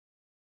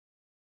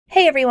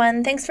Hey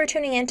everyone, thanks for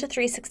tuning in to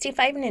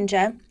 365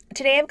 Ninja.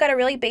 Today I've got a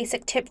really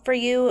basic tip for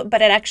you,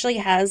 but it actually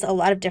has a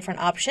lot of different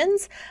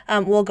options.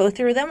 We'll go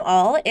through them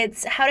all.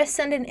 It's how to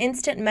send an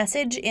instant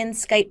message in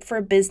Skype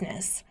for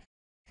Business.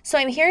 So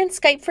I'm here in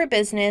Skype for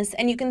Business,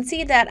 and you can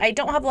see that I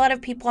don't have a lot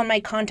of people on my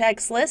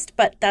contacts list,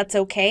 but that's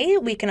okay.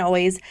 We can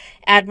always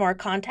add more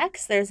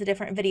contacts. There's a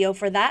different video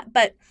for that.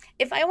 But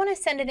if I want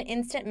to send an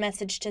instant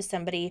message to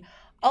somebody,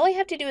 all I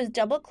have to do is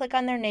double click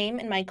on their name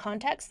in my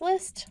contacts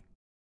list.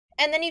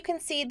 And then you can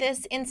see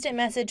this instant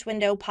message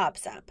window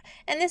pops up.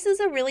 And this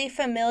is a really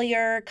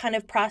familiar kind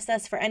of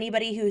process for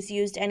anybody who's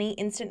used any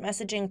instant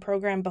messaging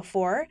program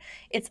before.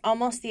 It's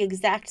almost the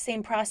exact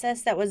same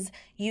process that was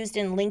used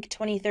in Link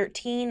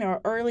 2013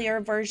 or earlier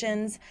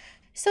versions.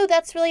 So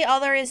that's really all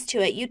there is to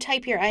it. You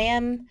type your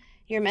IM,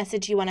 your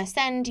message you want to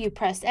send, you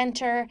press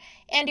enter,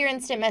 and your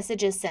instant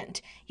message is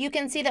sent. You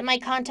can see that my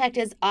contact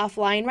is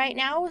offline right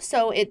now,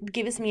 so it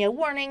gives me a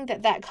warning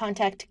that that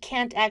contact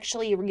can't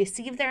actually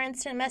receive their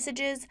instant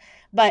messages,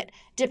 but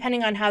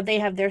depending on how they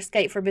have their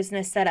Skype for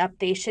Business set up,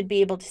 they should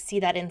be able to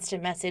see that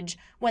instant message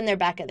when they're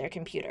back at their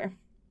computer.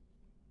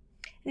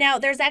 Now,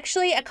 there's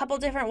actually a couple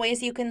different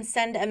ways you can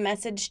send a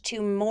message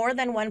to more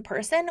than one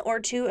person or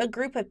to a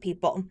group of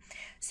people.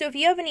 So if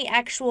you have any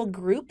actual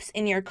groups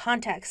in your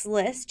contacts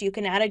list, you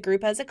can add a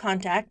group as a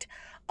contact.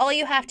 All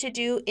you have to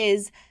do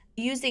is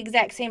use the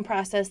exact same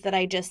process that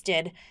I just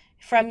did.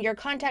 From your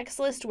contacts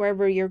list,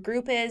 wherever your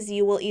group is,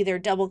 you will either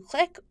double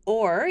click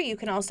or you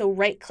can also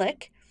right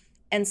click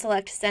and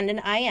select send an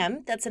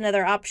IM. That's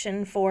another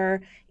option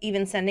for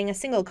even sending a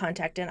single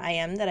contact an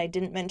IM that I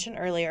didn't mention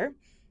earlier.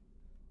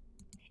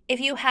 If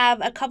you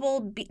have a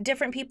couple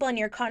different people in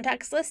your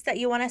contacts list that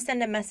you want to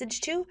send a message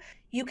to,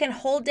 you can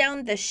hold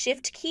down the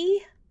Shift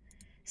key,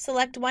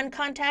 select one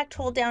contact,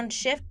 hold down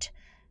Shift,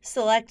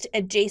 select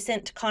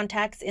adjacent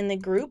contacts in the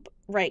group,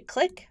 right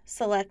click,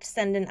 select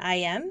send an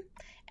IM,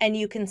 and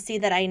you can see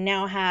that I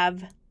now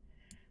have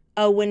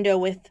a window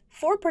with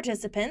 4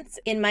 participants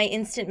in my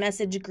instant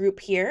message group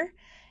here.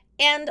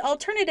 And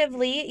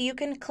alternatively, you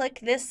can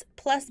click this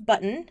plus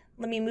button.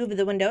 Let me move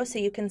the window so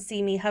you can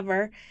see me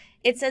hover.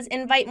 It says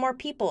invite more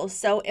people.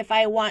 So if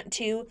I want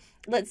to,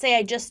 let's say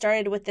I just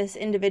started with this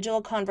individual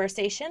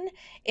conversation.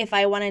 If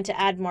I wanted to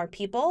add more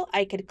people,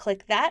 I could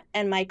click that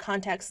and my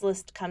contacts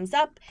list comes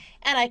up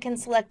and I can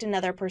select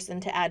another person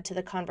to add to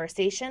the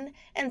conversation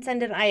and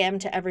send an IM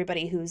to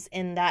everybody who's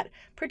in that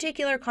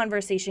particular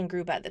conversation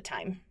group at the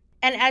time.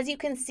 And as you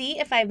can see,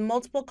 if I have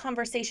multiple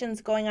conversations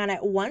going on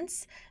at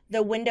once,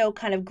 the window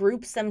kind of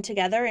groups them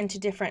together into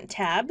different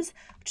tabs,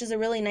 which is a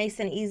really nice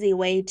and easy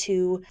way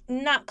to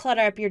not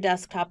clutter up your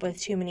desktop with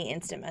too many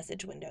instant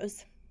message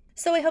windows.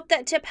 So I hope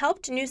that tip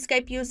helped new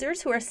Skype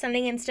users who are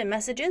sending instant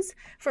messages.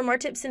 For more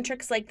tips and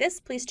tricks like this,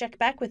 please check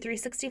back with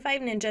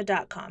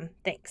 365ninja.com.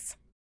 Thanks.